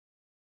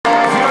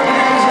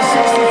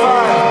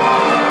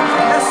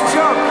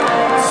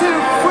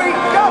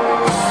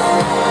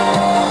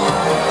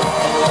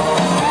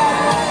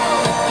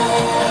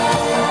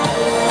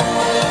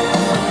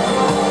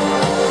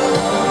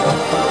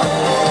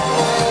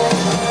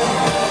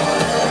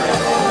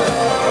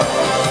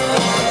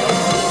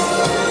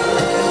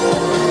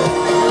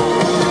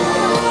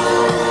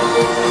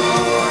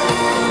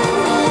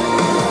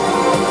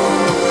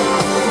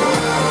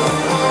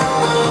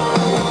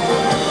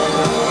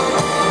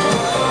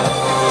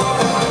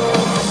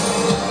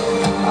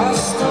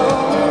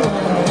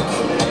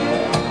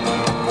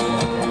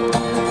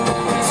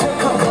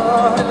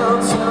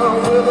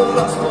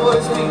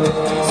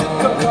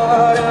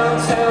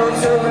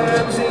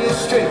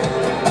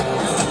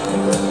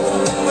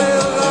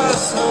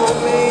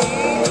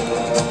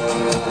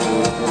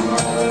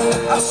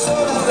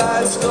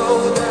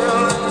slow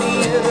down at the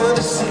end of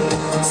the sea.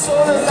 So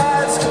the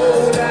lights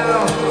go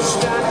down,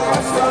 shining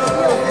in front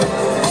of me.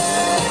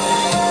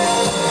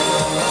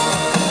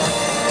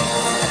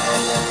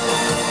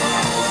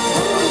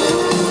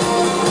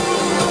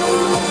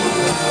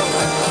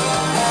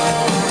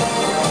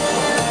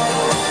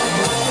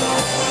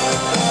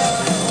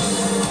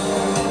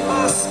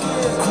 My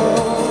skin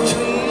cold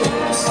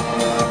dreams,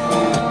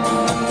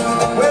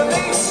 when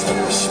they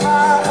smash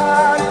my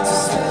heart into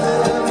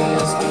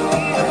smithereens.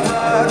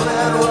 Etihad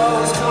red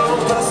rose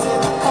come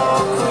busting the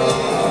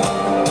concrete.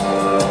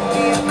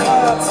 Deep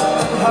cuts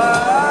and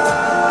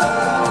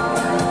high.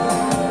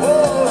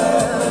 Oh,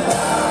 and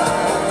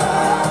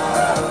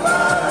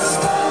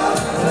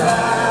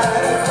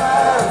fire,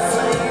 fire,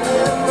 flame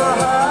in my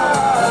heart.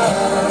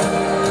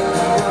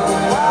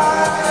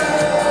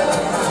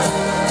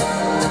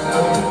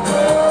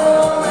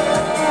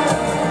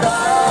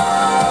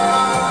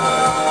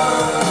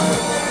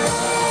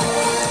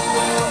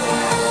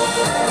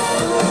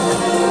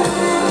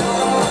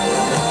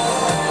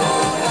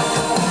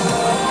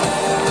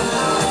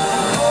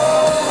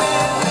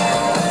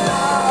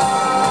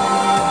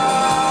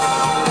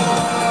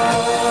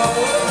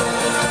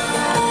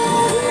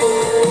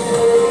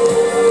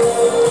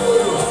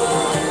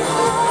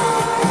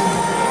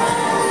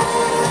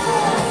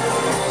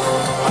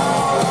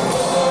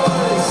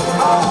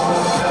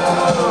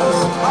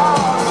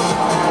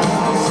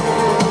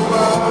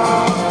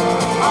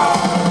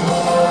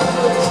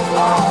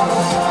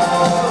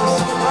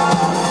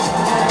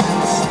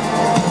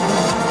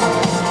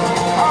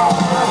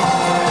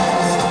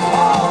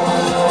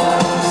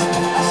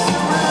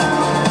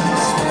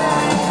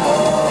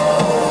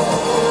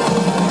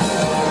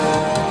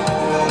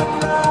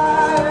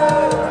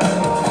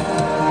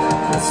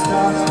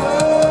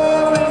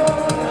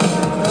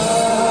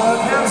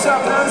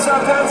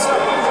 Hands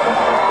up.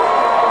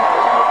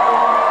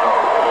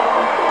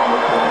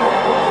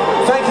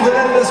 Thank you for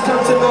letting us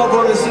come to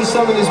Melbourne to see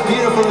something as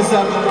beautiful as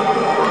that.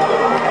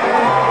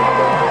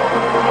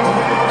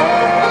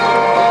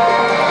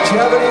 Do you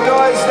have any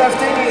noise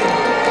left in you?